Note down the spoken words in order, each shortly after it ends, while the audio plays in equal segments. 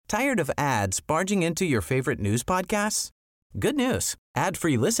Tired of ads barging into your favorite news podcasts? Good news.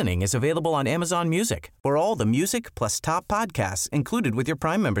 Ad-free listening is available on Amazon Music for all the music plus top podcasts included with your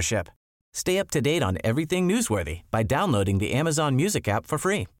Prime membership. Stay up to date on everything newsworthy by downloading the Amazon Music app for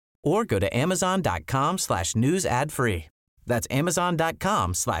free or go to amazon.com/news ad free. That's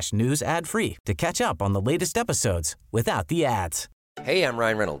amazon.com/news ad free to catch up on the latest episodes without the ads. Hey, I'm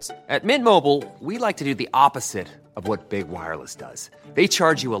Ryan Reynolds. At Mint Mobile, we like to do the opposite of what Big Wireless does. They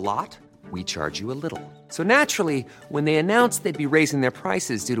charge you a lot, we charge you a little. So naturally, when they announced they'd be raising their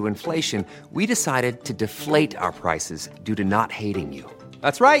prices due to inflation, we decided to deflate our prices due to not hating you.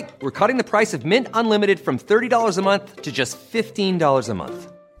 That's right. We're cutting the price of Mint Unlimited from $30 a month to just $15 a month.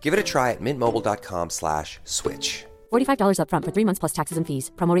 Give it a try at mintmobile.com/switch. $45 up front for 3 months plus taxes and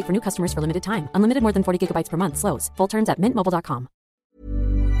fees. Promo rate for new customers for limited time. Unlimited more than 40 gigabytes per month. Slows full terms at mintmobile.com.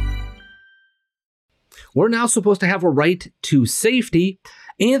 We're now supposed to have a right to safety.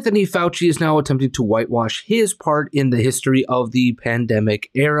 Anthony Fauci is now attempting to whitewash his part in the history of the pandemic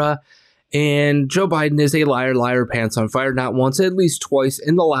era. And Joe Biden is a liar, liar, pants on fire, not once, at least twice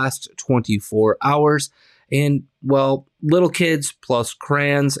in the last 24 hours. And, well, little kids plus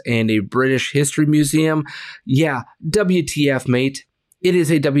crayons and a British History Museum. Yeah, WTF, mate. It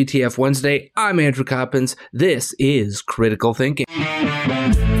is a WTF Wednesday. I'm Andrew Coppins. This is Critical Thinking.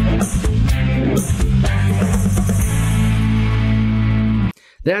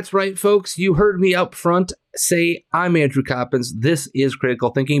 That's right, folks. You heard me up front say I'm Andrew Coppins. This is Critical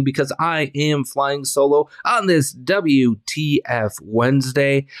Thinking because I am flying solo on this WTF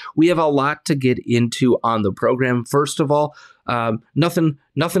Wednesday. We have a lot to get into on the program. First of all, nothing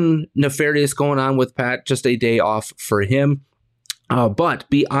nefarious going on with Pat, just a day off for him. But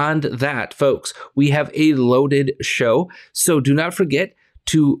beyond that, folks, we have a loaded show. So do not forget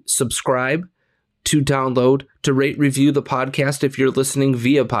to subscribe, to download, to rate, review the podcast if you're listening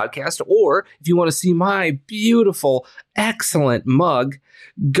via podcast, or if you want to see my beautiful, excellent mug,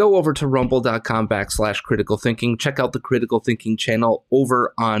 go over to rumble.com/critical thinking. Check out the Critical Thinking channel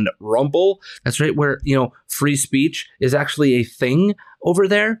over on Rumble. That's right, where, free speech is actually a thing over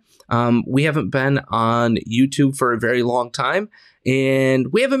there. We haven't been on YouTube for a very long time,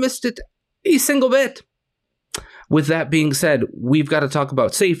 and we haven't missed it a single bit. With that being said, we've got to talk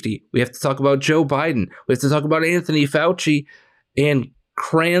about safety. We have to talk about Joe Biden. We have to talk about Anthony Fauci and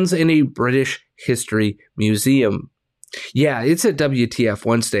crayons in a British History Museum. Yeah, it's a WTF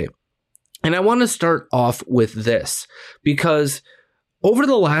Wednesday. And I want to start off with this because over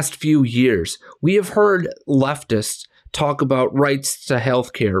the last few years, we have heard leftists talk about rights to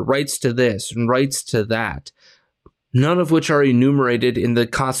healthcare, rights to this, and rights to that, none of which are enumerated in the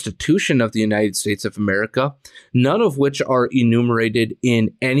Constitution of the United States of America, none of which are enumerated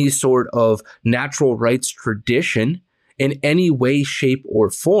in any sort of natural rights tradition in any way, shape, or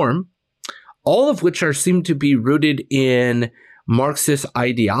form, all of which are seem to be rooted in Marxist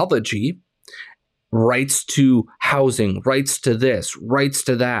ideology, rights to housing, rights to this, rights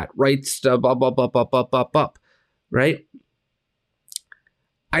to that, rights to blah, blah, blah, blah, blah, blah, blah, right?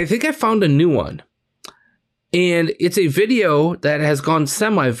 I think I found a new one. And it's a video that has gone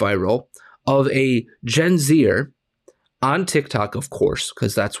semi-viral of a Gen Zer on TikTok, of course,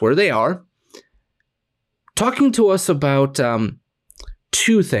 because that's where they are, talking to us about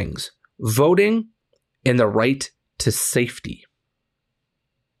two things: voting and the right to safety.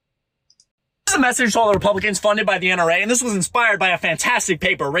 This is a message to all the Republicans funded by the NRA, and this was inspired by a fantastic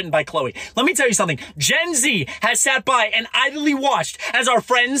paper written by Chloe. Let me tell you something. Gen Z has sat by and idly watched as our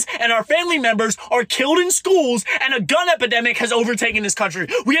friends and our family members are killed in schools and a gun epidemic has overtaken this country.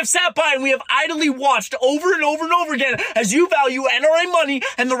 We have sat by and we have idly watched over and over and over again as you value NRA money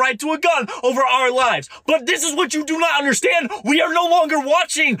and the right to a gun over our lives. But this is what you do not understand. We are no longer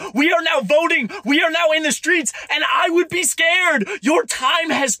watching. We are now voting. We are now in the streets, and I would be scared. Your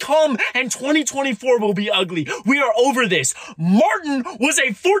time has come, and 2024 will be ugly. We are over this. Martin was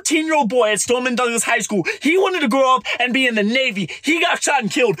a 14-year-old boy at Stoneman Douglas High School. He wanted to grow up and be in the Navy. He got shot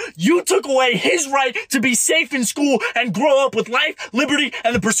and killed. You took away his right to be safe in school and grow up with life, liberty,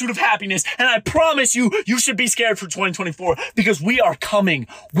 and the pursuit of happiness. And I promise you, you should be scared for 2024 because we are coming.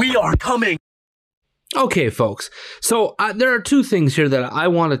 We are coming. Okay, folks. So there are two things here that I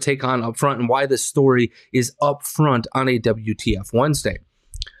want to take on up front and why this story is up front on a WTF Wednesday.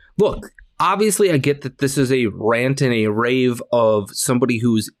 Look, obviously, I get that this is a rant and a rave of somebody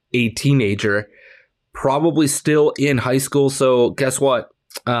who's a teenager, probably still in high school. So guess what?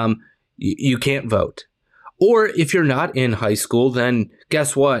 You can't vote. Or if you're not in high school, then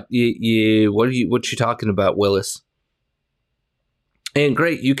guess what? What you talking about, Willis? And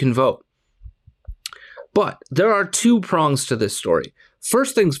great, you can vote. But there are two prongs to this story.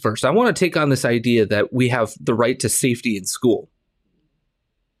 first things first, I want to take on this idea that we have the right to safety in school,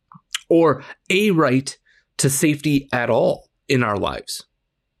 or a right to safety at all in our lives.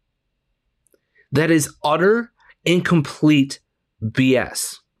 That is utter and complete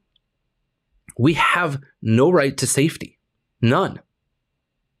BS. We have no right to safety. None.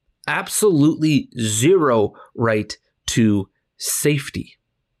 Absolutely zero right to safety.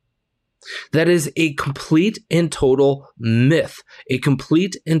 That is a complete and total myth, a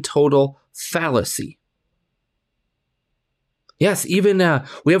complete and total fallacy. Yes, even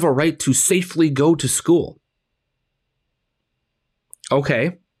we have a right to safely go to school.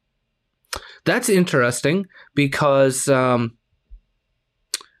 Okay. That's interesting because on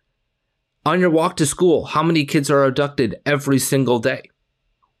your walk to school, how many kids are abducted every single day?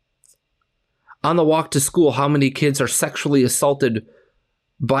 On the walk to school, how many kids are sexually assaulted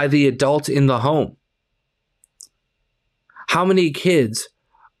by the adult in the home? How many kids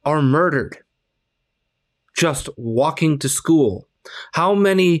are murdered just walking to school? How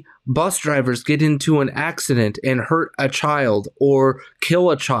many bus drivers get into an accident and hurt a child or kill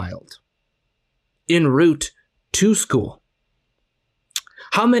a child en route to school?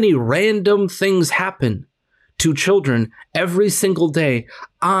 How many random things happen to children every single day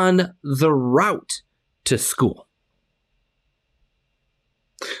on the route to school?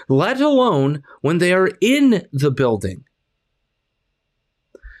 Let alone when they are in the building.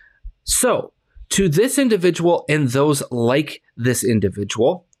 So, to this individual and those like this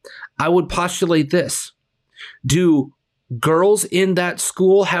individual, I would postulate this. Do girls in that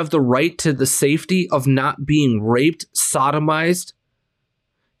school have the right to the safety of not being raped, sodomized,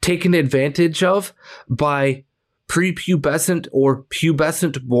 taken advantage of by prepubescent or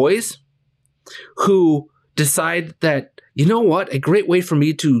pubescent boys who decide that, you know what, a great way for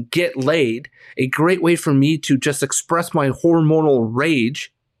me to get laid, a great way for me to just express my hormonal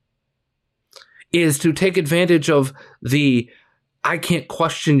rage is to take advantage of the I can't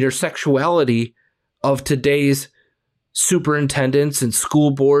question your sexuality of today's superintendents and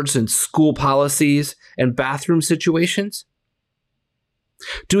school boards and school policies and bathroom situations?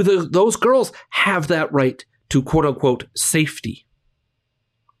 Do those girls have that right to quote-unquote safety?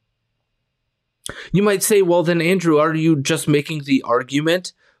 You might say, well, then, Andrew, are you just making the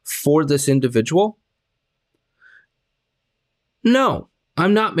argument for this individual? No,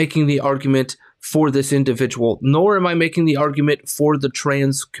 I'm not making the argument for this individual, nor am I making the argument for the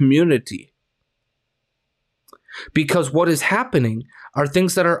trans community. Because what is happening are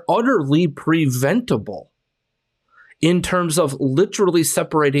things that are utterly preventable in terms of literally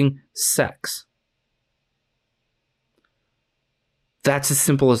separating sex. That's as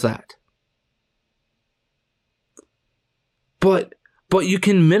simple as that. But you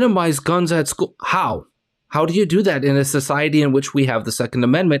can minimize guns at school. How? How do you do that in a society in which we have the Second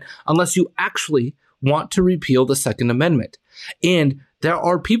Amendment unless you actually want to repeal the Second Amendment? And there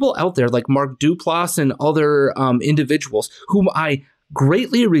are people out there like Mark Duplass and other individuals whom I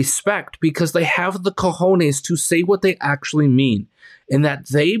greatly respect because they have the cojones to say what they actually mean, and that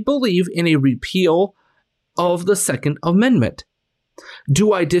they believe in a repeal of the Second Amendment.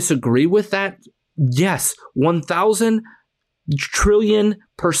 Do I disagree with that? Yes, 1,000 trillion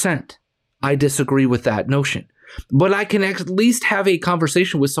 %. I disagree with that notion. But I can at least have a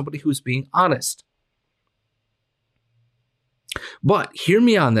conversation with somebody who's being honest. But hear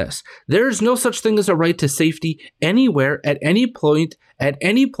me on this. There is no such thing as a right to safety anywhere, at any point, at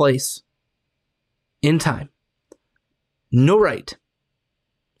any place in time. No right.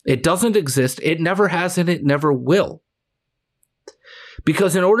 It doesn't exist. It never has and it never will.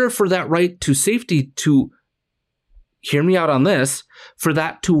 Because in order for that right to safety to, hear me out on this, for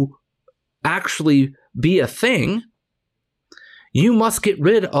that to actually be a thing, you must get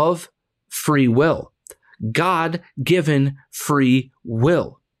rid of free will. God-given free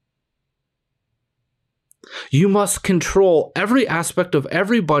will. You must control every aspect of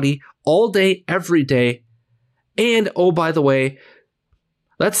everybody all day, every day. And, oh, by the way,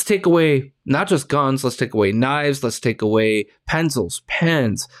 let's take away not just guns, let's take away knives, let's take away pencils,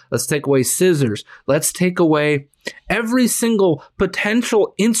 pens, let's take away scissors, let's take away every single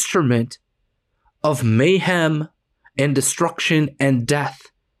potential instrument of mayhem and destruction and death.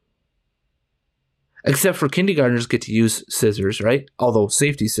 Except for kindergartners get to use scissors, right? Although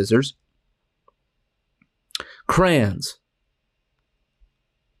safety scissors. Crayons.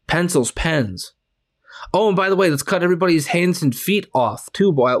 Pencils, pens. Oh, and by the way, let's cut everybody's hands and feet off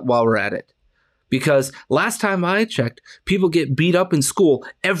too while we're at it. Because last time I checked, people get beat up in school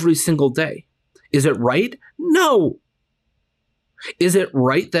every single day. Is it right? No. Is it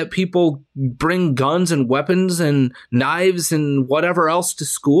right that people bring guns and weapons and knives and whatever else to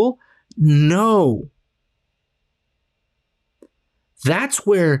school? No. That's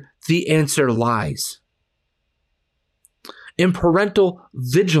where the answer lies. In parental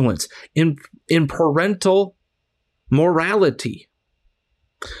vigilance, in parental morality.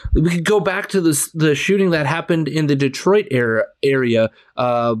 We could go back to the shooting that happened in the Detroit area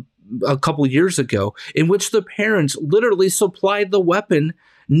a couple years ago, in which the parents literally supplied the weapon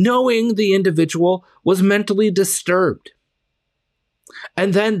knowing the individual was mentally disturbed.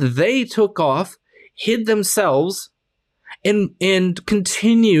 And then they took off, hid themselves, and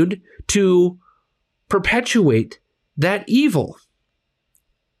continued to perpetuate that evil.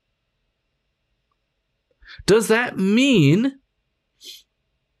 Does that mean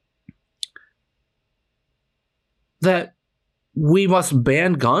that we must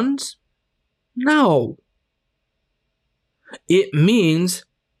ban guns? No. It means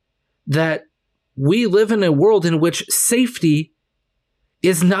that we live in a world in which safety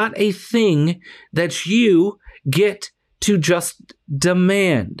is not a thing that you get to just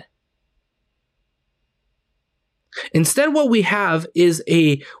demand. Instead, what we have is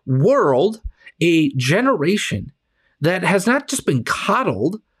a world, a generation that has not just been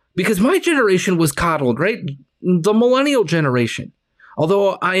coddled, because my generation was coddled, right? The millennial generation.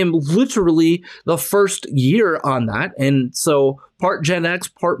 Although I am literally the first year on that, and so part Gen X,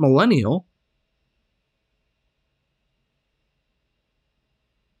 part millennial.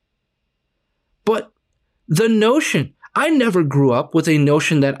 But the notion, I never grew up with a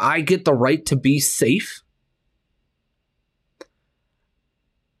notion that I get the right to be safe.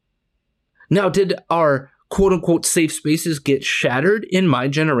 Now, did our quote-unquote safe spaces get shattered in my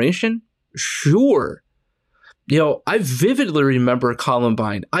generation? Sure. I vividly remember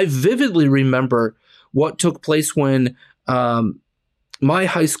Columbine. I vividly remember what took place when my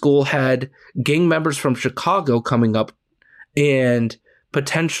high school had gang members from Chicago coming up and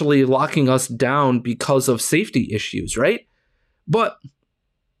potentially locking us down because of safety issues, right? But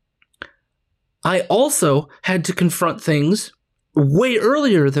I also had to confront things way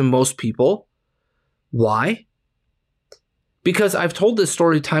earlier than most people. Why? Because I've told this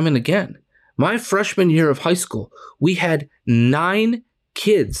story time and again. My freshman year of high school, we had 9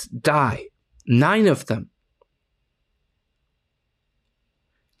 kids die. 9 of them.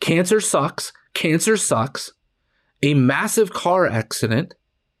 Cancer sucks. Cancer sucks. A massive car accident,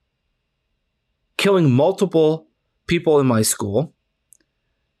 killing multiple people in my school.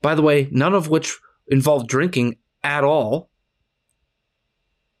 By the way, none of which involved drinking at all.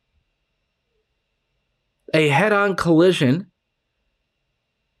 A head-on collision,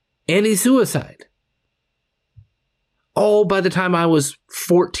 and a suicide. All by the time I was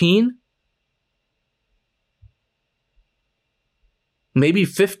 14, maybe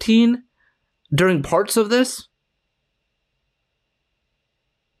 15 during parts of this.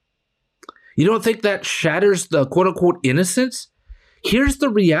 You don't think that shatters the quote-unquote innocence? Here's the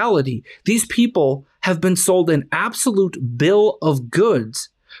reality. These people have been sold an absolute bill of goods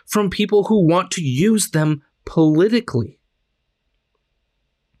from people who want to use them politically.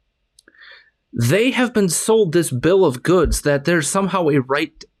 They have been sold this bill of goods that there's somehow a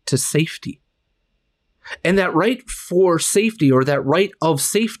right to safety. And that right for safety, or that right of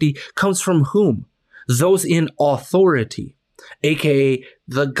safety, comes from whom? Those in authority, aka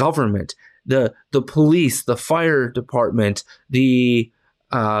the government, the police, the fire department, the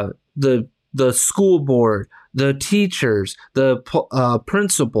school board, the teachers, the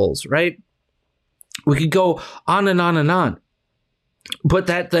principals, right? We could go on and on and on. But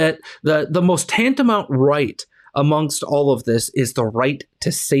the most tantamount right amongst all of this is the right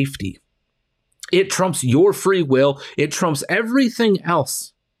to safety. It trumps your free will. It trumps everything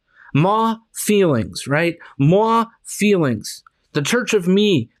else. Ma feelings, right? Ma feelings. The Church of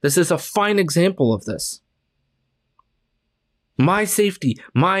Me, this is a fine example of this. My safety,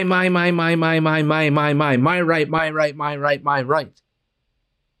 my right.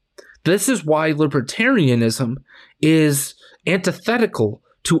 This is why libertarianism is antithetical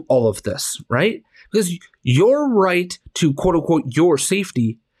to all of this, right? Because your right to quote unquote your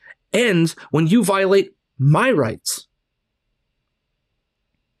safety ends when you violate my rights.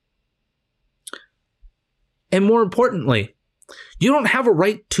 And more importantly, you don't have a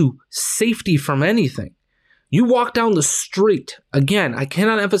right to safety from anything. You walk down the street, again, I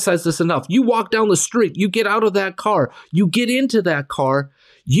cannot emphasize this enough. You walk down the street, you get out of that car, you get into that car,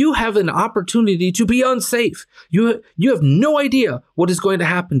 you have an opportunity to be unsafe. You have no idea what is going to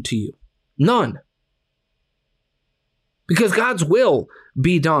happen to you. None. Because God's will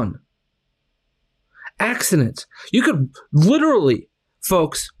be done. accidents. You could literally,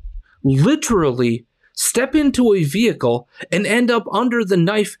 folks, literally step into a vehicle and end up under the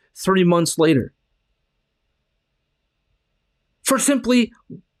knife 3 months later. For simply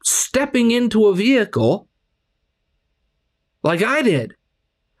stepping into a vehicle like I did.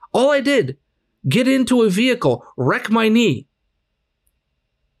 All I did, get into a vehicle, wreck my knee.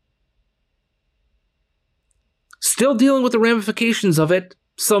 Still dealing with the ramifications of it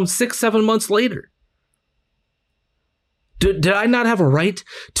some 6-7 months later. Did I not have a right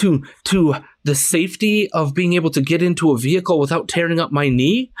to the safety of being able to get into a vehicle without tearing up my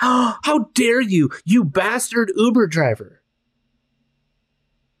knee? How dare you, you bastard Uber driver.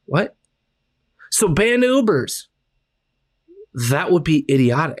 What? So ban Ubers. That would be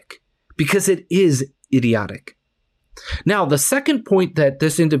idiotic, because it is idiotic. Now, the second point that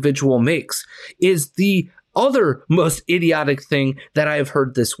this individual makes is the other most idiotic thing that I have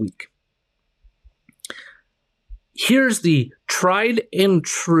heard this week. Here's the tried and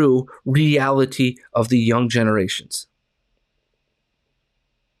true reality of the young generations.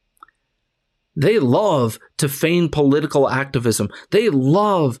 They love to feign political activism. They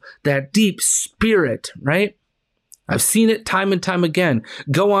love that deep spirit, right? I've seen it time and time again.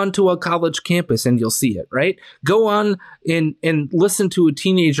 Go on to a college campus and you'll see it, right? Go on and listen to a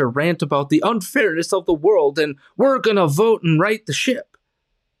teenager rant about the unfairness of the world and we're going to vote and right the ship.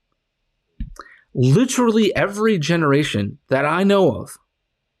 Literally every generation that I know of,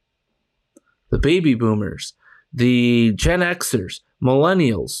 the baby boomers, the Gen Xers,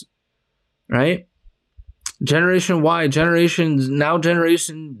 millennials, right? Generation Y,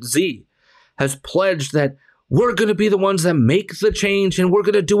 Generation Z has pledged that we're going to be the ones that make the change and we're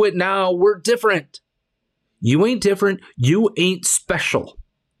going to do it now. We're different. You ain't different. You ain't special.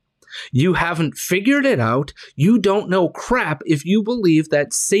 You haven't figured it out. You don't know crap if you believe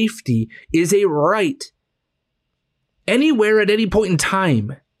that safety is a right anywhere at any point in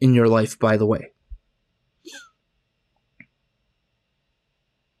time in your life, by the way.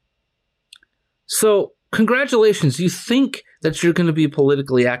 So, congratulations. You think that you're going to be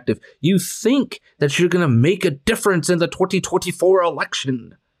politically active. You think that you're going to make a difference in the 2024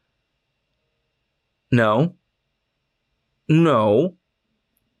 election. No. No,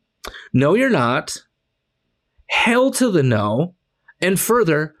 you're not. Hell to the no. And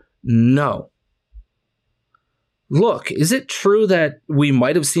further, no. Look, is it true that we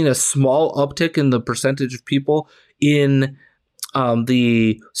might have seen a small uptick in the percentage of people in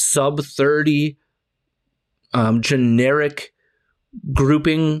the sub 30 generic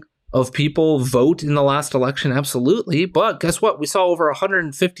grouping of people vote in the last election? Absolutely. But guess what? We saw over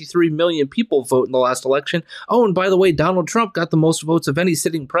 153 million people vote in the last election. Oh, and by the way, Donald Trump got the most votes of any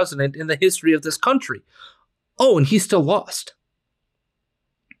sitting president in the history of this country. Oh, and he still lost.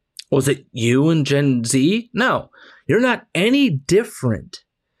 Was it you and Gen Z? No, you're not any different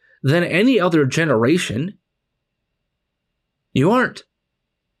than any other generation. You aren't.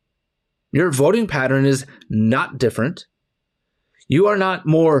 Your voting pattern is not different. You are not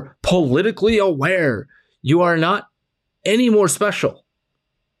more politically aware. You are not any more special.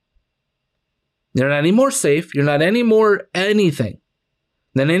 You're not any more safe. You're not any more anything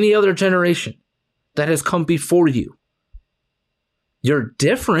than any other generation that has come before you. You're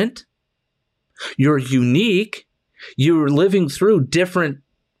different. You're unique. You're living through different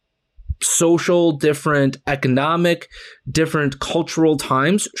social, different economic, different cultural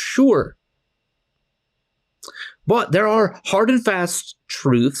times. Sure. But there are hard and fast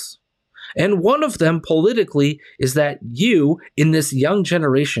truths, and one of them politically is that you, in this young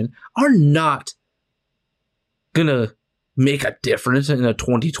generation, are not going to make a difference in a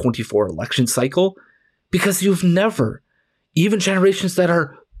 2024 election cycle because you've never, even generations that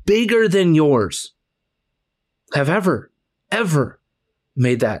are bigger than yours, have ever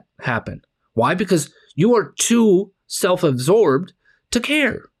made that happen. Why? Because you are too self-absorbed to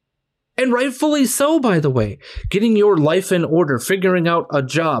care. And rightfully so, by the way. Getting your life in order, figuring out a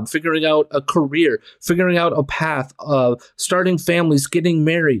job, figuring out a career, figuring out a path of starting families, getting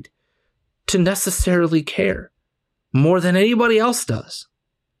married, to necessarily care more than anybody else does.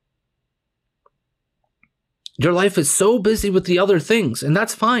 Your life is so busy with the other things, and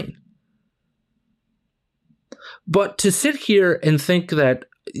that's fine. But to sit here and think that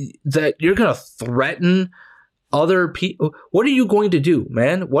you're going to threaten other people, what are you going to do,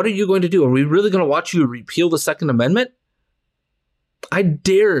 man? What are you going to do? Are we really going to watch you repeal the Second Amendment? I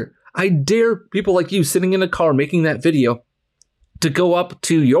dare people like you sitting in a car making that video to go up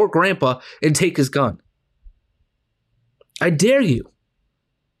to your grandpa and take his gun. I dare you.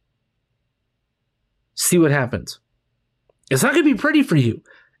 See what happens. It's not going to be pretty for you.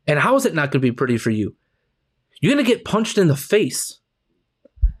 And how is it not going to be pretty for you? You're going to get punched in the face.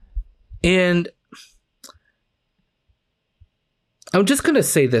 And I'm just going to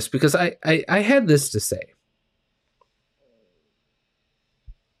say this because I had this to say.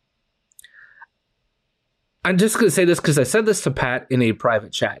 I'm just going to say this because I said this to Pat in a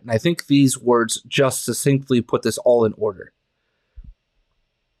private chat, and I think these words just succinctly put this all in order.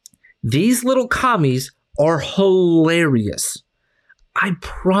 These little commies are hilarious. I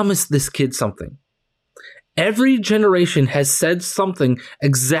promised this kid something. Every generation has said something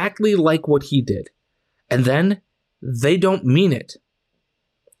exactly like what he did, and then they don't mean it.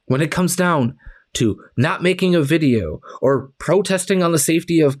 When it comes down to not making a video or protesting on the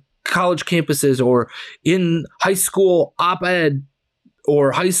safety of college campuses or in high school op-ed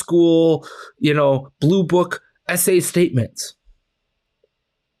or high school, blue book essay statements.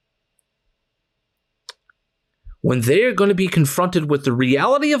 When they're going to be confronted with the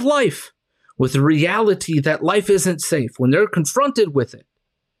reality of life, with the reality that life isn't safe, when they're confronted with it,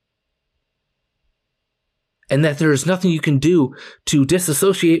 and that there is nothing you can do to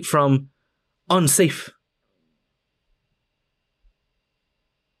disassociate from unsafe.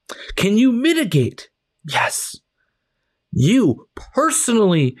 Can you mitigate? Yes. You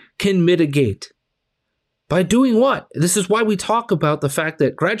personally can mitigate. By doing what? This is why we talk about the fact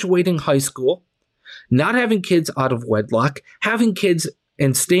that graduating high school, not having kids out of wedlock, having kids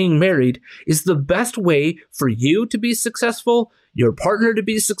and staying married is the best way for you to be successful, your partner to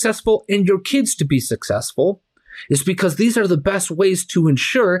be successful, and your kids to be successful, is because these are the best ways to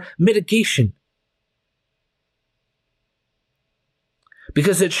ensure mitigation.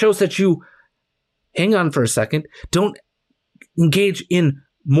 Because it shows that you, hang on for a second, don't engage in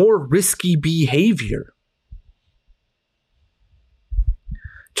more risky behavior.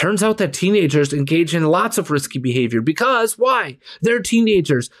 Turns out that teenagers engage in lots of risky behavior because, why? They're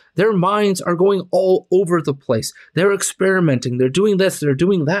teenagers. Their minds are going all over the place. They're experimenting. They're doing this. They're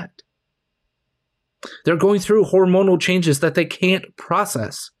doing that. They're going through hormonal changes that they can't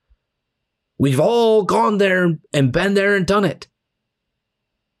process. We've all gone there and been there and done it.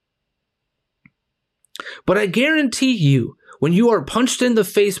 But I guarantee you, when you are punched in the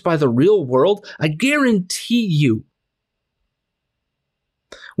face by the real world, I guarantee you,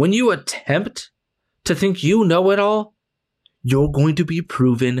 when you attempt to think you know it all, you're going to be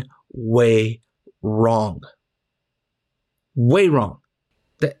proven way wrong. Way wrong.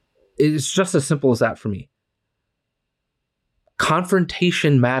 It's just as simple as that for me.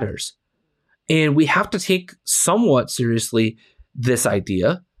 Confrontation matters. And we have to take somewhat seriously this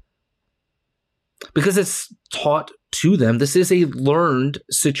idea because it's taught to them. This is a learned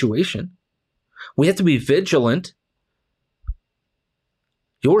situation. We have to be vigilant.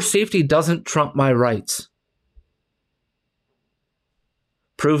 Your safety doesn't trump my rights.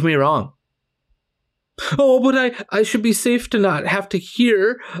 Prove me wrong. Oh, but I should be safe to not have to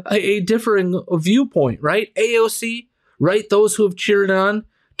hear a differing viewpoint, right? AOC, right? Those who have cheered on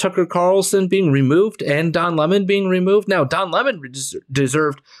Tucker Carlson being removed and Don Lemon being removed. Now, Don Lemon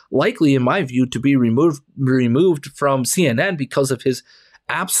deserved, likely in my view, to be removed from CNN because of his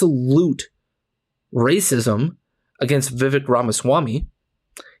absolute racism against Vivek Ramaswamy,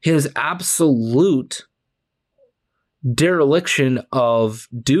 his absolute dereliction of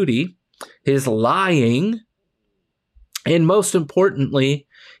duty, his lying, and most importantly,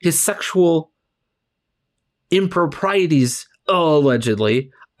 his sexual improprieties,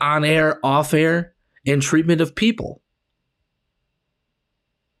 allegedly, on air, off air, and treatment of people.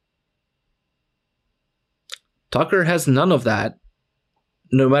 Tucker has none of that,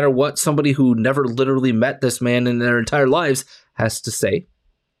 no matter what somebody who never literally met this man in their entire lives has to say,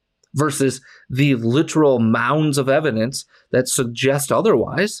 versus the literal mounds of evidence that suggest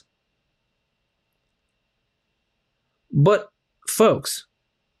otherwise. But, folks,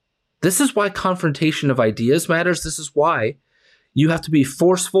 this is why confrontation of ideas matters. This is why you have to be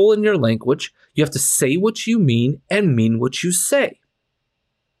forceful in your language. You have to say what you mean and mean what you say.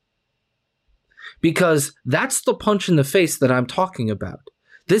 Because that's the punch in the face that I'm talking about.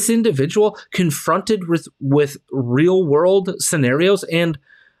 This individual confronted with real world scenarios and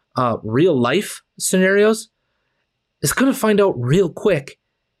real life scenarios is going to find out real quick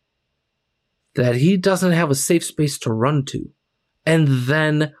that he doesn't have a safe space to run to. And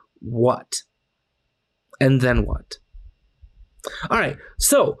then what? And then what? All right,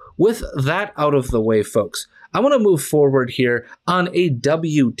 so with that out of the way, folks, I want to move forward here on a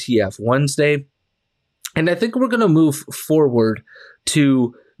WTF Wednesday. And I think we're going to move forward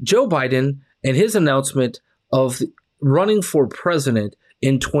to Joe Biden and his announcement of running for president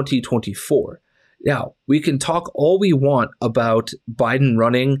in 2024. Now, we can talk all we want about Biden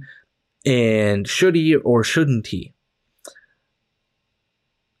running And should he or shouldn't he?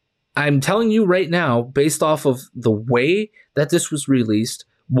 I'm telling you right now, based off of the way that this was released,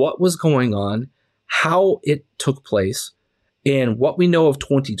 what was going on, how it took place, and what we know of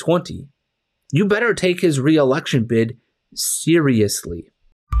 2020, you better take his re-election bid seriously.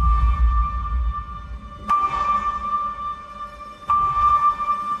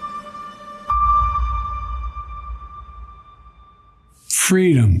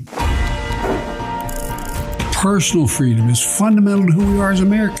 Freedom. Personal freedom is fundamental to who we are as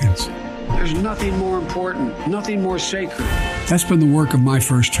Americans. There's nothing more important, nothing more sacred. That's been the work of my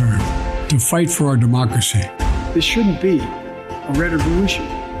first term, to fight for our democracy. This shouldn't be a red revolution.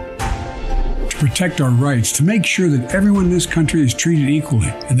 To protect our rights, to make sure that everyone in this country is treated equally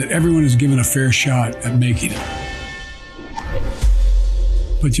and that everyone is given a fair shot at making it.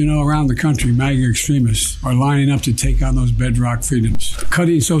 But around the country, MAGA extremists are lining up to take on those bedrock freedoms,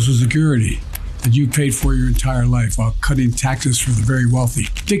 cutting Social Security that you paid for your entire life while cutting taxes for the very wealthy,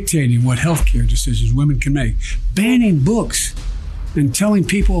 dictating what healthcare decisions women can make, banning books, and telling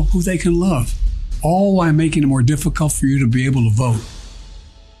people who they can love, all while making it more difficult for you to be able to vote.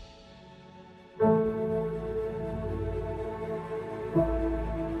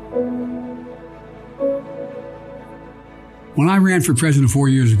 When I ran for president 4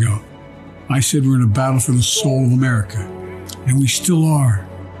 years ago, I said we're in a battle for the soul of America, and we still are.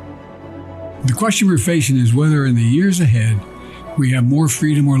 The question we're facing is whether in the years ahead we have more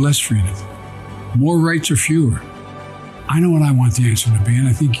freedom or less freedom, more rights or fewer. I know what I want the answer to be, and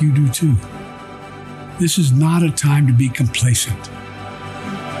I think you do too. This is not a time to be complacent.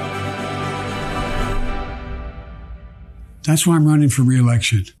 That's why I'm running for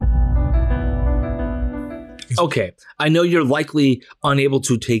re-election. Okay, I know you're likely unable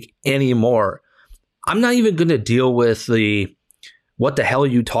to take any more. I'm not even going to deal with the what the hell are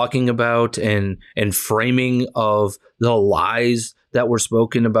you talking about and framing of the lies that were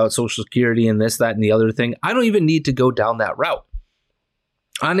spoken about Social Security and this, that, and the other thing. I don't even need to go down that route.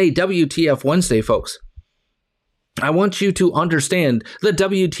 On a WTF Wednesday, folks, I want you to understand the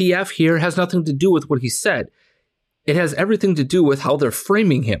WTF here has nothing to do with what he said. It has everything to do with how they're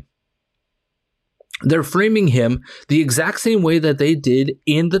framing him. They're framing him the exact same way that they did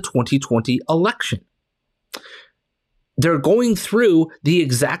in the 2020 election. They're going through the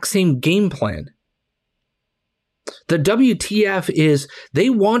exact same game plan. The WTF is they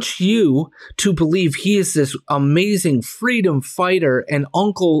want you to believe he is this amazing freedom fighter and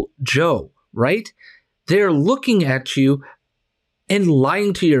Uncle Joe, right? They're looking at you and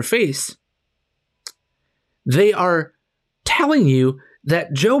lying to your face. They are telling you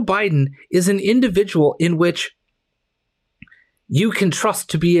that Joe Biden is an individual in which you can trust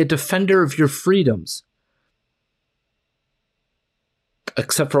to be a defender of your freedoms.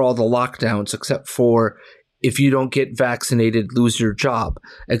 Except for all the lockdowns, except for if you don't get vaccinated, lose your job.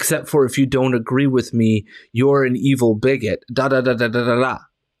 Except for if you don't agree with me, you're an evil bigot. Da-da-da-da-da-da-da.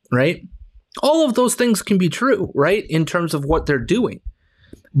 Right? All of those things can be true, right? In terms of what they're doing.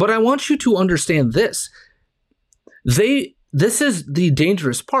 But I want you to understand this. This is the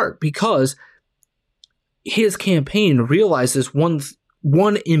dangerous part because his campaign realizes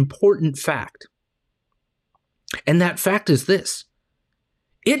one important fact. And that fact is this.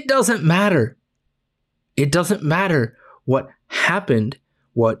 It doesn't matter. It doesn't matter what happened,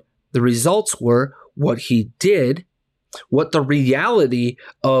 what the results were, what he did, what the reality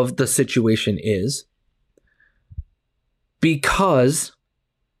of the situation is, because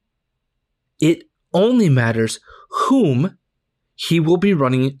it only matters whom he will be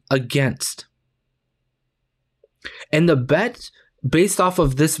running against. And the bet based off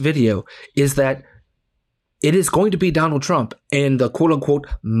of this video is that it is going to be Donald Trump and the quote-unquote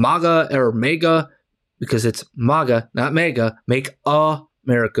MAGA or MEGA, because it's MAGA, not MEGA, make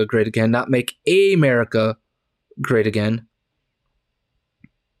America great again, not make America great again.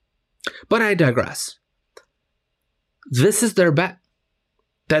 But I digress. This is their bet,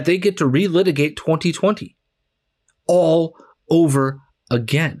 that they get to relitigate 2020 all over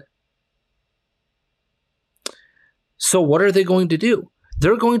again. So what are they going to do?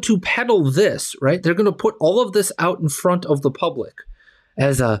 They're going to peddle this, right? They're going to put all of this out in front of the public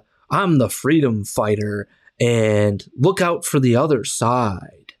as I'm the freedom fighter and look out for the other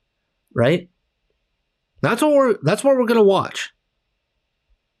side, right? That's what we're going to watch.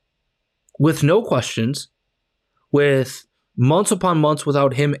 With no questions, with months upon months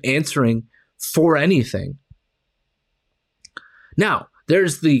without him answering for anything. Now,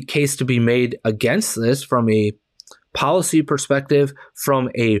 there's the case to be made against this from a policy perspective, from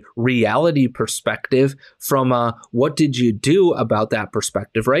a reality perspective, from a what did you do about that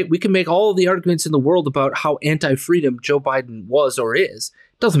perspective, right? We can make all of the arguments in the world about how anti-freedom Joe Biden was or is.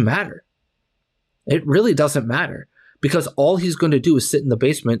 It doesn't matter. It really doesn't matter, because all he's going to do is sit in the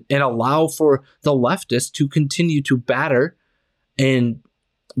basement and allow for the leftists to continue to batter and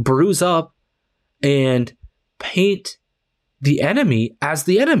bruise up and paint the enemy as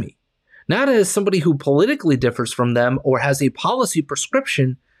the enemy. Not as somebody who politically differs from them or has a policy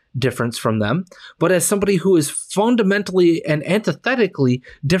prescription difference from them, but as somebody who is fundamentally and antithetically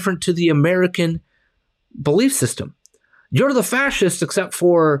different to the American belief system. You're the fascist except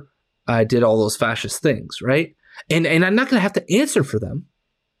for I did all those fascist things, right? And I'm not going to have to answer for them.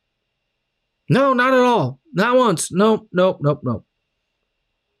 No, not at all. Not once. Nope.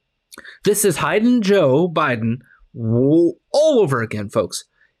 This is hiding Joe Biden all over again, folks.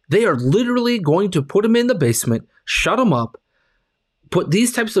 They are literally going to put him in the basement, shut him up, put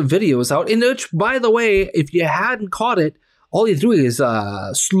these types of videos out, in which, by the way, if you hadn't caught it, all he's doing is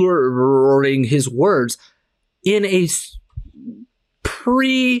slurring his words in a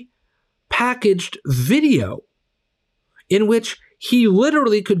pre-packaged video in which he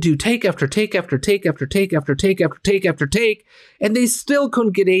literally could do take after take after take after take after take after take after take, and they still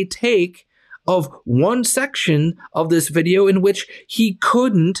couldn't get a take of one section of this video in which he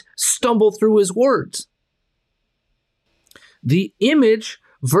couldn't stumble through his words. The image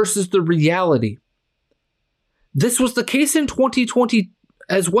versus the reality. This was the case in 2020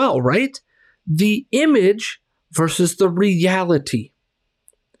 as well, right? The image versus the reality.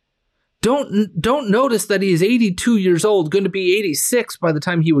 Don't notice that he is 82 years old, going to be 86 by the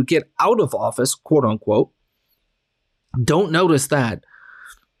time he would get out of office, quote unquote. Don't notice that.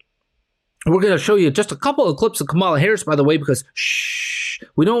 We're going to show you just a couple of clips of Kamala Harris, by the way, because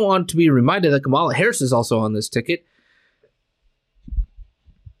we don't want to be reminded that Kamala Harris is also on this ticket.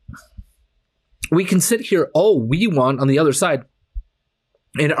 We can sit here all we want on the other side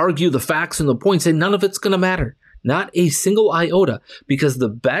and argue the facts and the points, and none of it's going to matter. Not a single iota, because the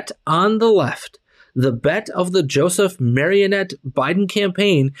bet on the left, the bet of the Joseph Marionette Biden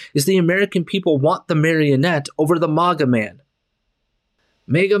campaign, is the American people want the marionette over the MAGA man.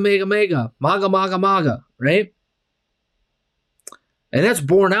 Mega, mega, mega. MAGA, MAGA, MAGA, right? And that's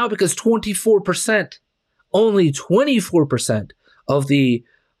borne out because 24%, only 24% of the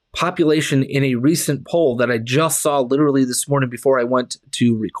population in a recent poll that I just saw literally this morning before I went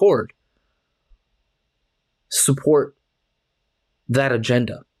to record support that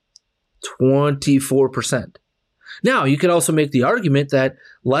agenda. 24%. Now, you could also make the argument that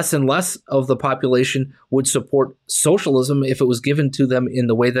less and less of the population would support socialism if it was given to them in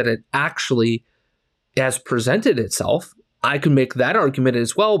the way that it actually has presented itself. I could make that argument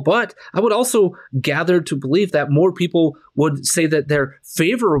as well, but I would also gather to believe that more people would say that they're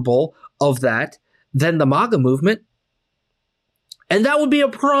favorable of that than the MAGA movement. And that would be a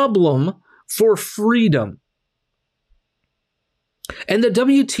problem for freedom. And the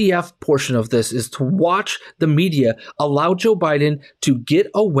WTF portion of this is to watch the media allow Joe Biden to get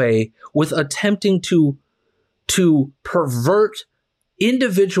away with attempting to pervert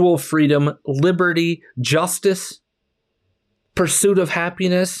individual freedom, liberty, justice, pursuit of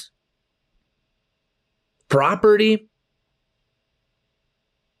happiness, property.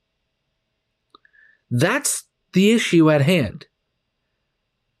 That's the issue at hand.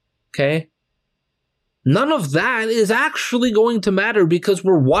 Okay? None of that is actually going to matter because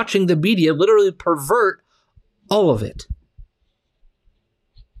we're watching the media literally pervert all of it.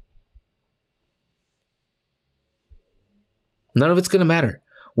 None of it's going to matter.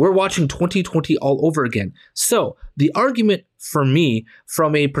 We're watching 2020 all over again. So the argument for me,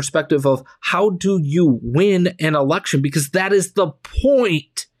 from a perspective of how do you win an election, because that is the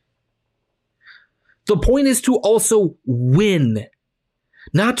point. The point is to also win.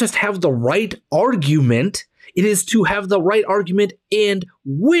 Not just have the right argument, it is to have the right argument and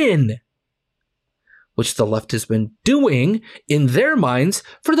win, which the left has been doing in their minds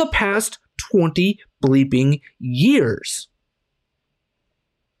for the past 20 bleeping years.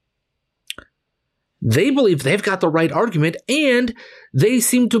 They believe they've got the right argument, and they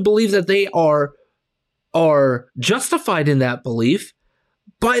seem to believe that they are justified in that belief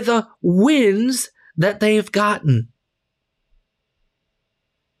by the wins that they've gotten.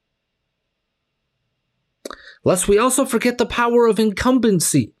 Lest we also forget the power of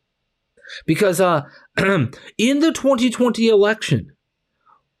incumbency. Because in the 2020 election,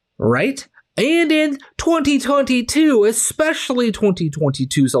 right? And in 2022, especially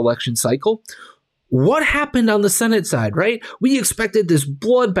 2022's election cycle, What happened on the Senate side, right? We expected this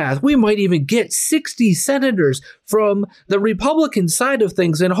bloodbath. We might even get 60 senators from the Republican side of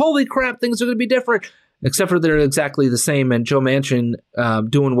things, and holy crap, things are going to be different. Except for they're exactly the same, and Joe Manchin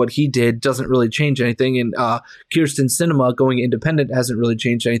doing what he did doesn't really change anything, and Kyrsten Sinema going independent hasn't really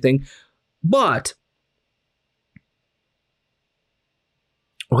changed anything. But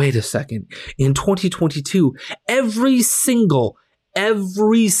wait a second. In 2022, every single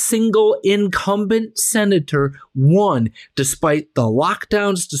incumbent senator won, despite the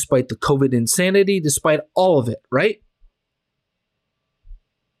lockdowns, despite the COVID insanity, despite all of it, right?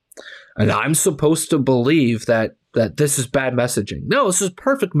 And I'm supposed to believe that this is bad messaging. No, this is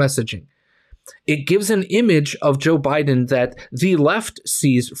perfect messaging. It gives an image of Joe Biden that the left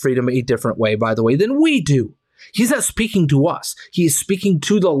sees freedom a different way, by the way, than we do. He's not speaking to us. He is speaking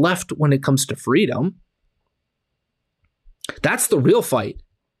to the left when it comes to freedom. That's the real fight.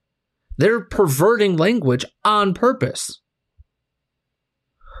 They're perverting language on purpose.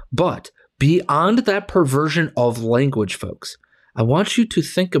 But beyond that perversion of language, folks, I want you to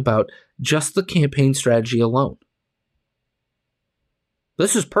think about just the campaign strategy alone.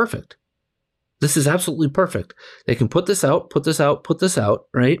 This is perfect. This is absolutely perfect. They can put this out,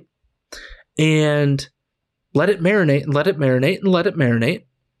 right? And let it marinate and let it marinate and let it marinate.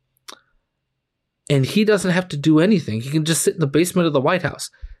 And he doesn't have to do anything. He can just sit in the basement of the White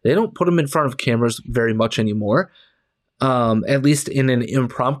House. They don't put him in front of cameras very much anymore, at least in an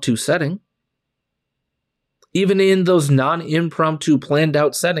impromptu setting. Even in those non-impromptu planned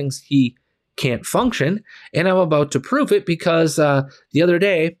out settings, he can't function. And I'm about to prove it because the other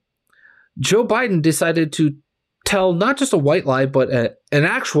day, Joe Biden decided to tell not just a white lie, but an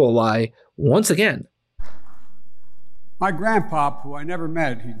actual lie once again. My grandpop, who I never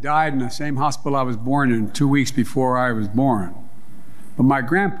met, he died in the same hospital I was born in 2 weeks before I was born. But my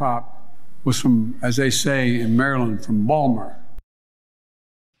grandpop was from, as they say in Maryland, from Balmer.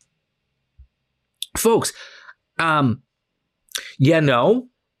 Folks, that's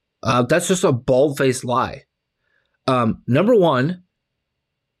just a bald-faced lie. Number one,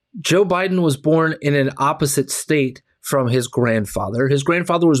 Joe Biden was born in an opposite state from his grandfather. His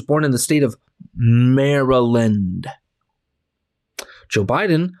grandfather was born in the state of Maryland. Joe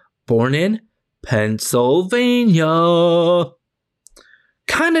Biden, born in Pennsylvania.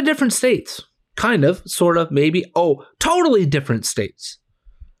 Kind of different states. Kind of, sort of, maybe. Oh, totally different states.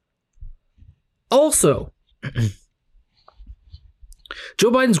 Also, Joe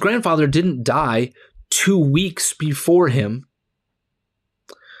Biden's grandfather didn't die 2 weeks before him.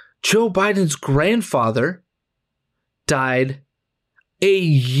 Joe Biden's grandfather died a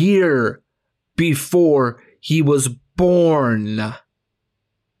year before he was born.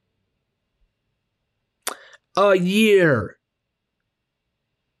 A year.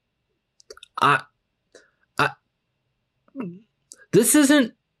 This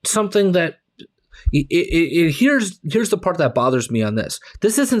isn't something that here's the part that bothers me on this.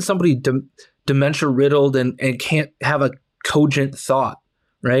 This isn't somebody dementia riddled and can't have a cogent thought,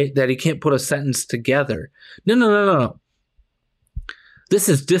 right? That he can't put a sentence together. No. This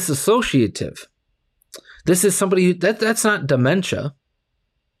is disassociative. This is somebody that's not dementia.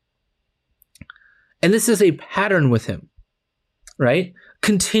 And this is a pattern with him, right?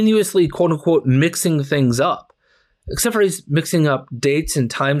 Continuously, quote unquote, mixing things up. Except for he's mixing up dates and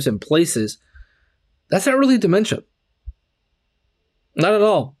times and places. That's not really dementia. Not at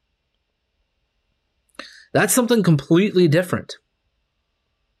all. That's something completely different.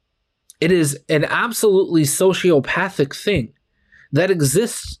 It is an absolutely sociopathic thing that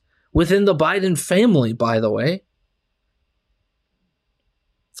exists within the Biden family, by the way.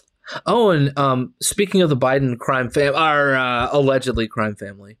 Oh, and speaking of the Biden crime family, our allegedly crime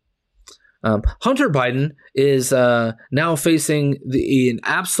family, Hunter Biden is now facing an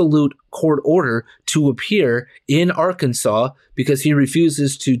absolute court order to appear in Arkansas because he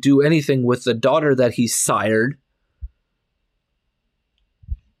refuses to do anything with the daughter that he sired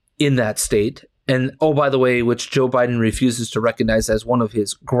in that state. And, oh, by the way, which Joe Biden refuses to recognize as one of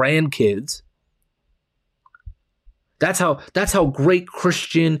his grandkids. That's how great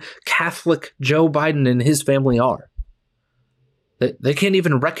Christian Catholic Joe Biden and his family are. They can't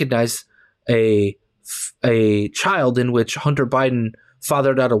even recognize a child in which Hunter Biden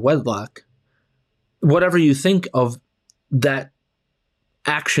fathered out of wedlock. Whatever you think of that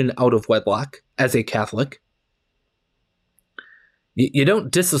action out of wedlock as a Catholic, you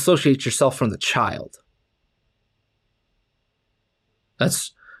don't disassociate yourself from the child.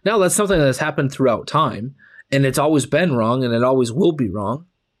 That's something that has happened throughout time, and it's always been wrong, and it always will be wrong.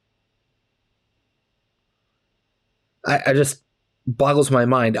 I just boggles my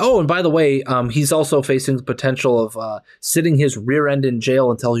mind. Oh, and by the way, he's also facing the potential of sitting his rear end in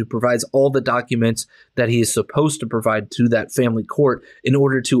jail until he provides all the documents that he is supposed to provide to that family court in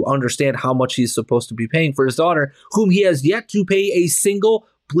order to understand how much he's supposed to be paying for his daughter, whom he has yet to pay a single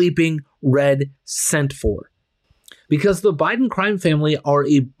bleeping red cent for. Because the Biden crime family are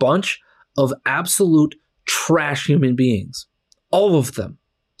a bunch of absolute trash human beings. All of them.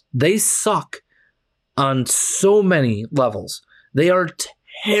 They suck on so many levels. They are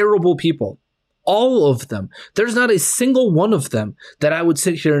terrible people. All of them. There's not a single one of them that I would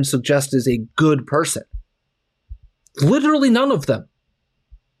sit here and suggest is a good person. Literally none of them.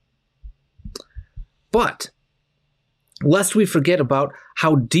 But, lest we forget about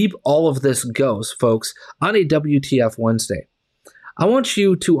how deep all of this goes, folks, on a WTF Wednesday, I want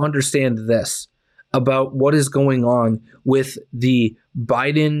you to understand this about what is going on with the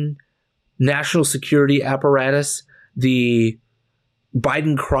Biden national security apparatus, the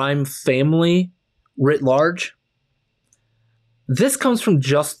Biden crime family writ large. This comes from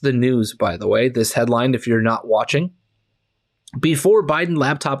Just the News, by the way, this headline, if you're not watching. Before Biden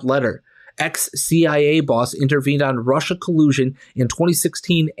laptop letter, ex-CIA boss intervened on Russia collusion in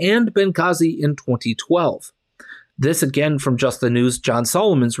 2016 and Benghazi in 2012. This again from Just the News, John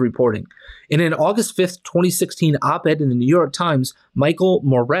Solomon's reporting. In an August 5th, 2016 op-ed in the New York Times, Michael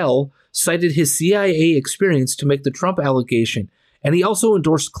Morell cited his CIA experience to make the Trump allegation, and he also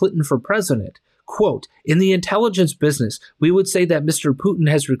endorsed Clinton for president. Quote, in the intelligence business, we would say that Mr. Putin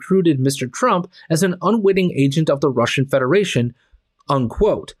has recruited Mr. Trump as an unwitting agent of the Russian Federation,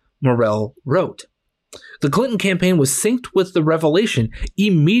 unquote, Morell wrote. The Clinton campaign was synced with the revelation,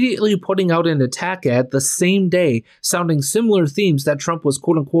 immediately putting out an attack ad the same day, sounding similar themes that Trump was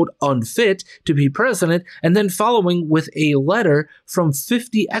quote-unquote unfit to be president, and then following with a letter from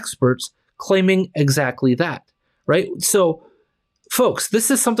 50 experts claiming exactly that, right? So, folks,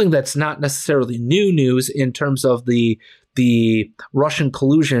 this is something that's not necessarily new news in terms of the Russian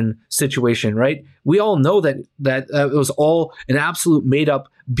collusion situation, right? We all know that it was all an absolute made-up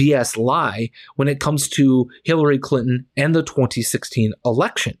BS lie when it comes to Hillary Clinton and the 2016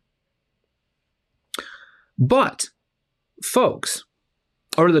 election. But, folks,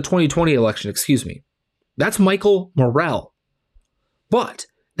 or the 2020 election, excuse me, that's Michael Morell. But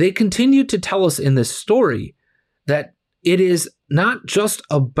they continue to tell us in this story that it is not just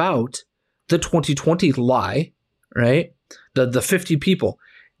about the 2020 lie, right? The 50 people.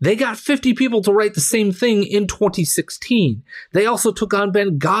 They got 50 people to write the same thing in 2016. They also took on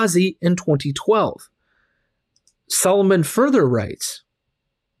Benghazi in 2012. Solomon further writes,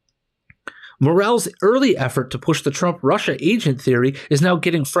 Morell's early effort to push the Trump-Russia agent theory is now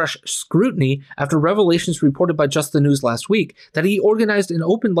getting fresh scrutiny after revelations reported by Just the News last week that he organized an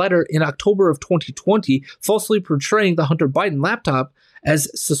open letter in October of 2020 falsely portraying the Hunter Biden laptop as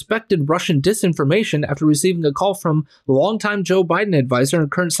suspected Russian disinformation after receiving a call from longtime Joe Biden advisor and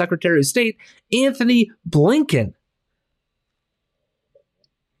current Secretary of State, Anthony Blinken.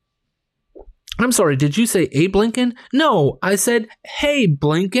 I'm sorry, did you say a Blinken? No, I said, hey,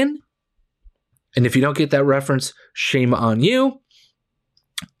 Blinken. And if you don't get that reference, shame on you.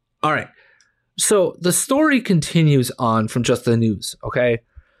 All right. So the story continues on from Just the News, okay?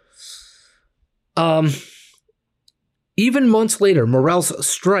 Even months later, Morell's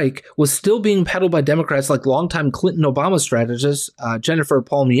strike was still being peddled by Democrats like longtime Clinton-Obama strategist Jennifer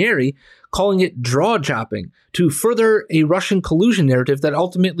Palmieri, calling it draw-jobbing to further a Russian collusion narrative that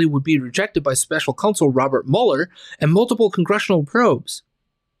ultimately would be rejected by special counsel Robert Mueller and multiple congressional probes.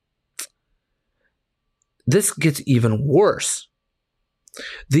 This gets even worse.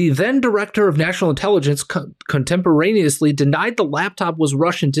 The then director of national intelligence contemporaneously denied the laptop was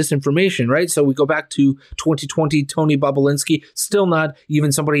Russian disinformation, right? So we go back to 2020, Tony Bobulinski, still not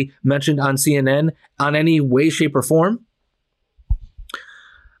even somebody mentioned on CNN on any way, shape, or form.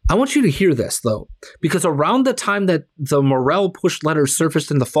 I want you to hear this, though, because around the time that the Morell push letter surfaced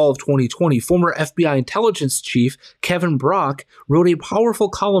in the fall of 2020, former FBI intelligence chief Kevin Brock wrote a powerful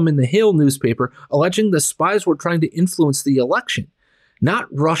column in the Hill newspaper alleging the spies were trying to influence the election. Not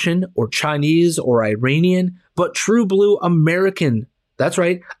Russian or Chinese or Iranian, but true blue American. That's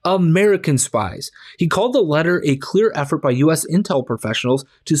right, American spies. He called the letter a clear effort by U.S. intel professionals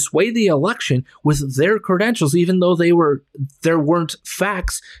to sway the election with their credentials, even though there weren't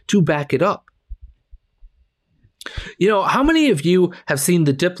facts to back it up. You know, how many of you have seen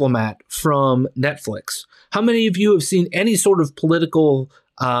The Diplomat from Netflix? How many of you have seen any sort of political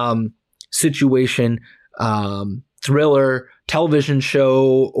situation, thriller, television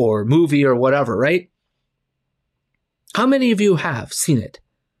show, or movie or whatever, right? How many of you have seen it?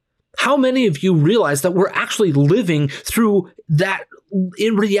 How many of you realize that we're actually living through that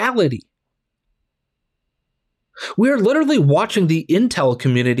in reality? We're literally watching the intel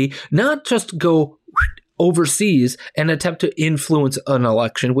community not just go overseas and attempt to influence an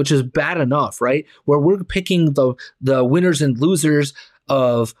election, which is bad enough, right? Where we're picking the winners and losers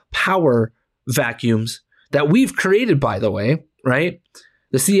of power vacuums that we've created, by the way, right?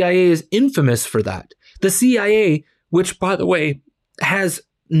 The CIA is infamous for that. The CIA, which, by the way, has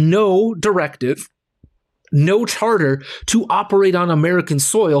no directive, no charter to operate on American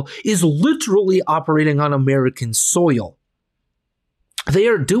soil, is literally operating on American soil. They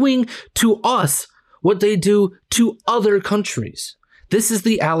are doing to us what they do to other countries. This is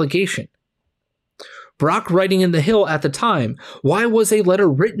the allegation. Brock writing in The Hill at the time, why was a letter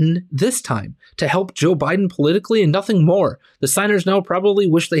written this time? To help Joe Biden politically and nothing more. The signers now probably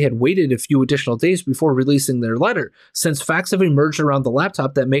wish they had waited a few additional days before releasing their letter, since facts have emerged around the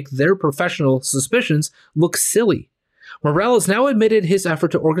laptop that make their professional suspicions look silly. Morell has now admitted his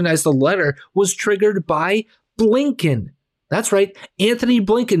effort to organize the letter was triggered by Blinken. That's right, Anthony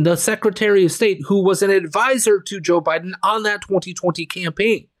Blinken, the Secretary of State, who was an advisor to Joe Biden on that 2020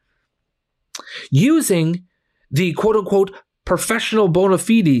 campaign. Using the quote-unquote professional bona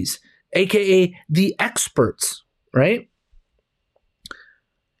fides, aka the experts, right?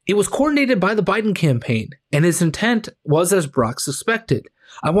 It was coordinated by the Biden campaign, and his intent was as Brock suspected.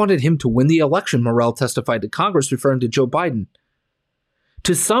 I wanted him to win the election, Morell testified to Congress, referring to Joe Biden.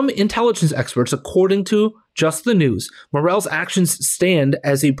 To some intelligence experts, according to Just the News, Morell's actions stand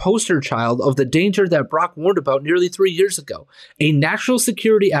as a poster child of the danger that Brock warned about nearly 3 years ago, a national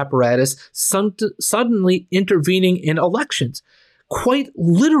security apparatus suddenly intervening in elections. Quite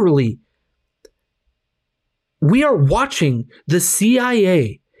literally, we are watching the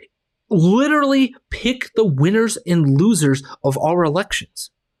CIA literally pick the winners and losers of our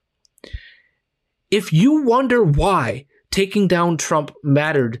elections. If you wonder why taking down Trump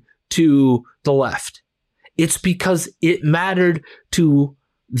mattered to the left, it's because it mattered to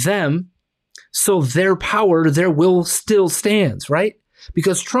them, so their power, their will still stands, right?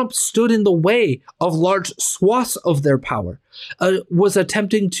 Because Trump stood in the way of large swaths of their power, was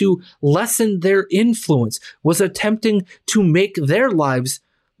attempting to lessen their influence, was attempting to make their lives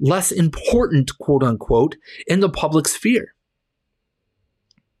less important, quote unquote, in the public sphere.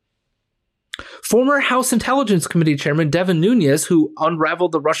 Former House Intelligence Committee Chairman Devin Nunes, who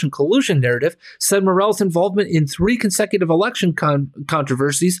unraveled the Russian collusion narrative, said Morell's involvement in 3 consecutive election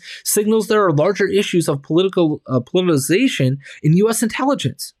controversies signals there are larger issues of politicization in U.S.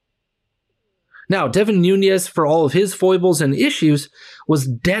 intelligence. Now, Devin Nunes, for all of his foibles and issues, was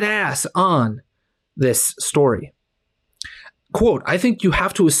dead ass on this story. Quote, I think you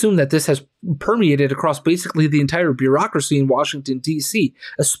have to assume that this has permeated across basically the entire bureaucracy in Washington, D.C.,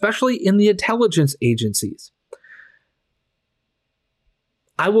 especially in the intelligence agencies.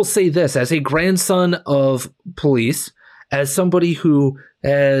 I will say this, as a grandson of police, as somebody who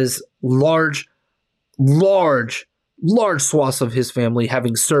has large swaths of his family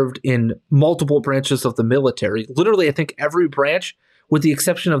having served in multiple branches of the military, literally I think every branch, with the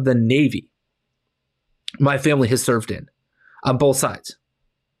exception of the Navy, my family has served in. On both sides.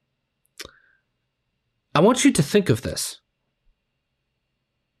 I want you to think of this.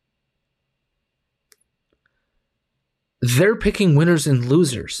 They're picking winners and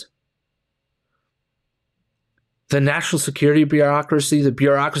losers. The national security bureaucracy, the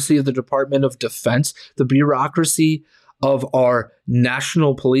bureaucracy of the Department of Defense, the bureaucracy of our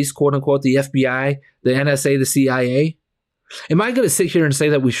national police, quote unquote, the FBI, the NSA, the CIA. Am I going to sit here and say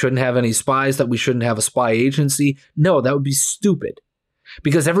that we shouldn't have any spies, that we shouldn't have a spy agency? No, that would be stupid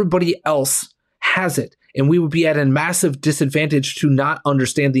because everybody else has it, and we would be at a massive disadvantage to not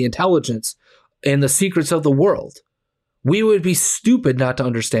understand the intelligence and the secrets of the world. We would be stupid not to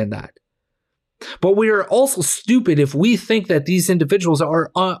understand that. But we are also stupid if we think that these individuals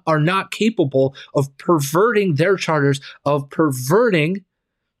are not capable of perverting their charters, of perverting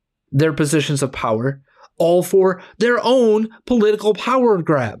their positions of power, all for their own political power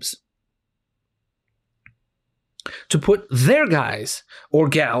grabs. To put their guys or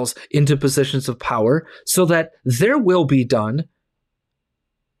gals into positions of power so that their will be done.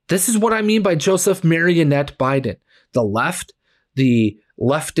 This is what I mean by Joseph Marionette Biden. The left, the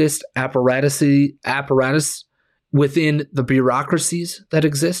leftist apparatus within the bureaucracies that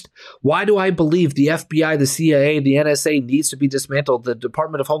exist. Why do I believe the FBI, the CIA, the NSA needs to be dismantled, the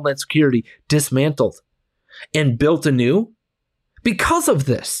Department of Homeland Security dismantled and built anew? Because of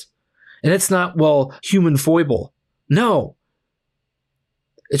this. And it's not, well, human foible. No.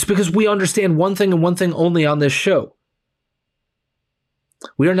 It's because we understand one thing and one thing only on this show.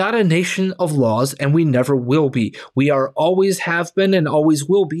 We are not a nation of laws, and we never will be. We are always have been and always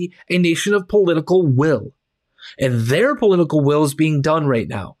will be a nation of political will. And their political will is being done right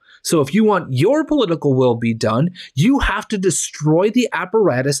now. So if you want your political will be done, you have to destroy the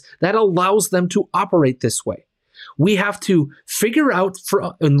apparatus that allows them to operate this way. We have to figure out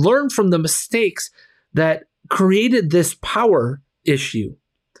and learn from the mistakes that created this power issue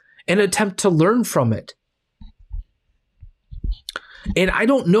and attempt to learn from it. And I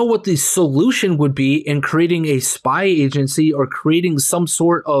don't know what the solution would be in creating a spy agency or creating some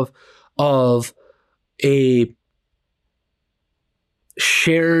sort of a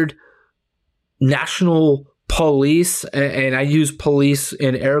shared national police, and I use police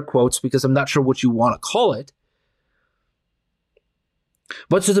in air quotes because I'm not sure what you want to call it.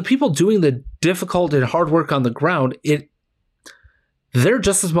 But to the people doing the difficult and hard work on the ground, they're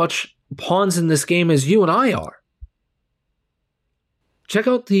just as much pawns in this game as you and I are. Check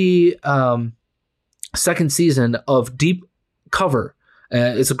out the second season of Deep Cover.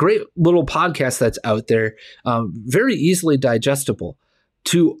 It's a great little podcast that's out there, very easily digestible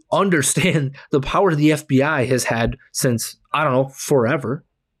to understand the power the FBI has had since, I don't know, forever.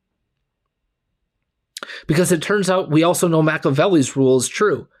 Because it turns out we also know Machiavelli's rule is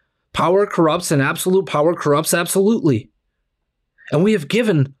true. Power corrupts and absolute power corrupts absolutely. And we have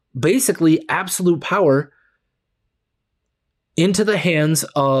given basically absolute power into the hands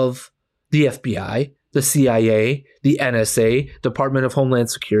of the FBI, the CIA, the NSA, Department of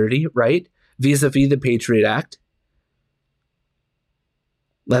Homeland Security, right? Vis-a-vis the Patriot Act.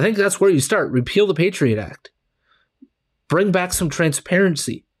 I think that's where you start. Repeal the Patriot Act. Bring back some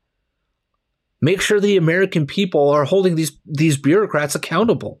transparency. Make sure the American people are holding these bureaucrats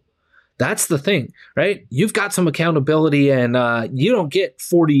accountable. That's the thing, right? You've got some accountability, and you don't get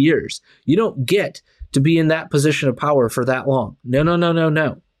 40 years. You don't get to be in that position of power for that long.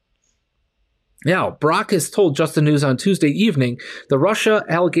 No. Now, Brock has told Just the News on Tuesday evening the Russia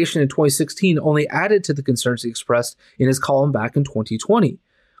allegation in 2016 only added to the concerns he expressed in his column back in 2020.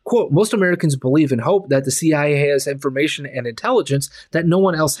 Quote, most Americans believe and hope that the CIA has information and intelligence that no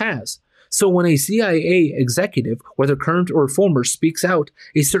one else has. So when a CIA executive, whether current or former, speaks out,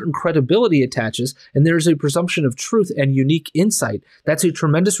 a certain credibility attaches, and there is a presumption of truth and unique insight. That's a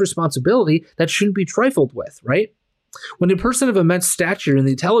tremendous responsibility that shouldn't be trifled with, right? When a person of immense stature in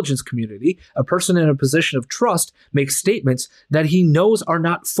the intelligence community, a person in a position of trust, makes statements that he knows are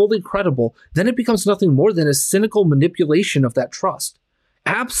not fully credible, then it becomes nothing more than a cynical manipulation of that trust.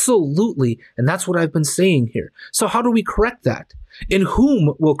 Absolutely, and that's what I've been saying here. So how do we correct that? And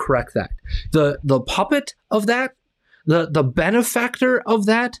whom will correct that? The puppet of that? The benefactor of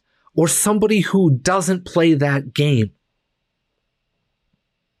that? Or somebody who doesn't play that game?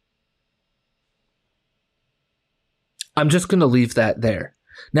 I'm just going to leave that there.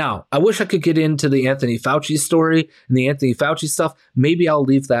 Now, I wish I could get into the Anthony Fauci story and the Anthony Fauci stuff. Maybe I'll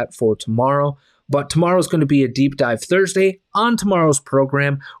leave that for tomorrow. But tomorrow's going to be a deep dive Thursday. On tomorrow's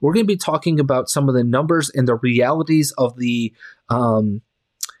program, we're going to be talking about some of the numbers and the realities of the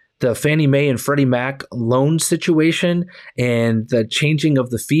Fannie Mae and Freddie Mac loan situation and the changing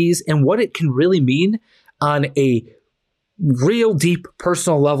of the fees and what it can really mean on a real deep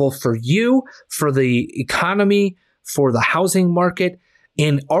personal level for you, for the economy, for the housing market.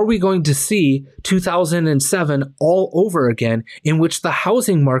 And are we going to see 2007 all over again, in which the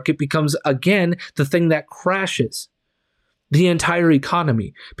housing market becomes again the thing that crashes the entire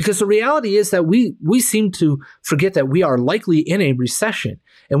economy? Because the reality is that we seem to forget that we are likely in a recession,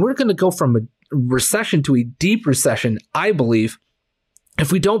 and we're going to go from a recession to a deep recession, I believe, if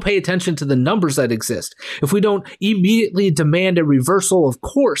we don't pay attention to the numbers that exist, if we don't immediately demand a reversal of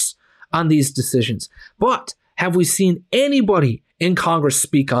course on these decisions. But have we seen anybody in Congress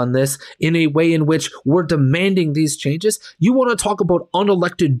speak on this in a way in which we're demanding these changes? You want to talk about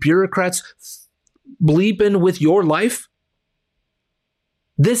unelected bureaucrats bleeping with your life?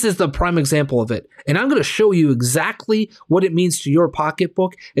 This is the prime example of it. And I'm going to show you exactly what it means to your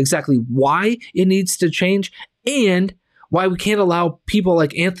pocketbook, exactly why it needs to change, and why we can't allow people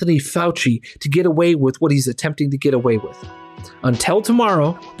like Anthony Fauci to get away with what he's attempting to get away with. Until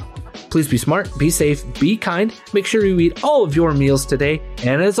tomorrow, please be smart, be safe, be kind. Make sure you eat all of your meals today.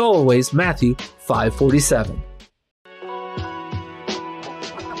 And as always, Matthew 5:47.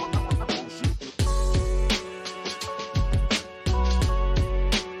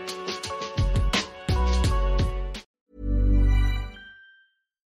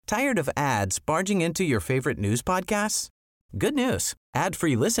 Tired of ads barging into your favorite news podcasts? Good news.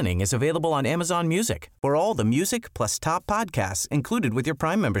 Ad-free listening is available on Amazon Music for all the music plus top podcasts included with your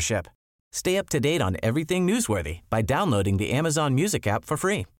Prime membership. Stay up to date on everything newsworthy by downloading the Amazon Music app for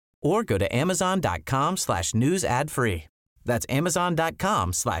free or go to amazon.com/news ad free. That's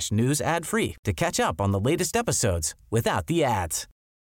amazon.com/news ad free to catch up on the latest episodes without the ads.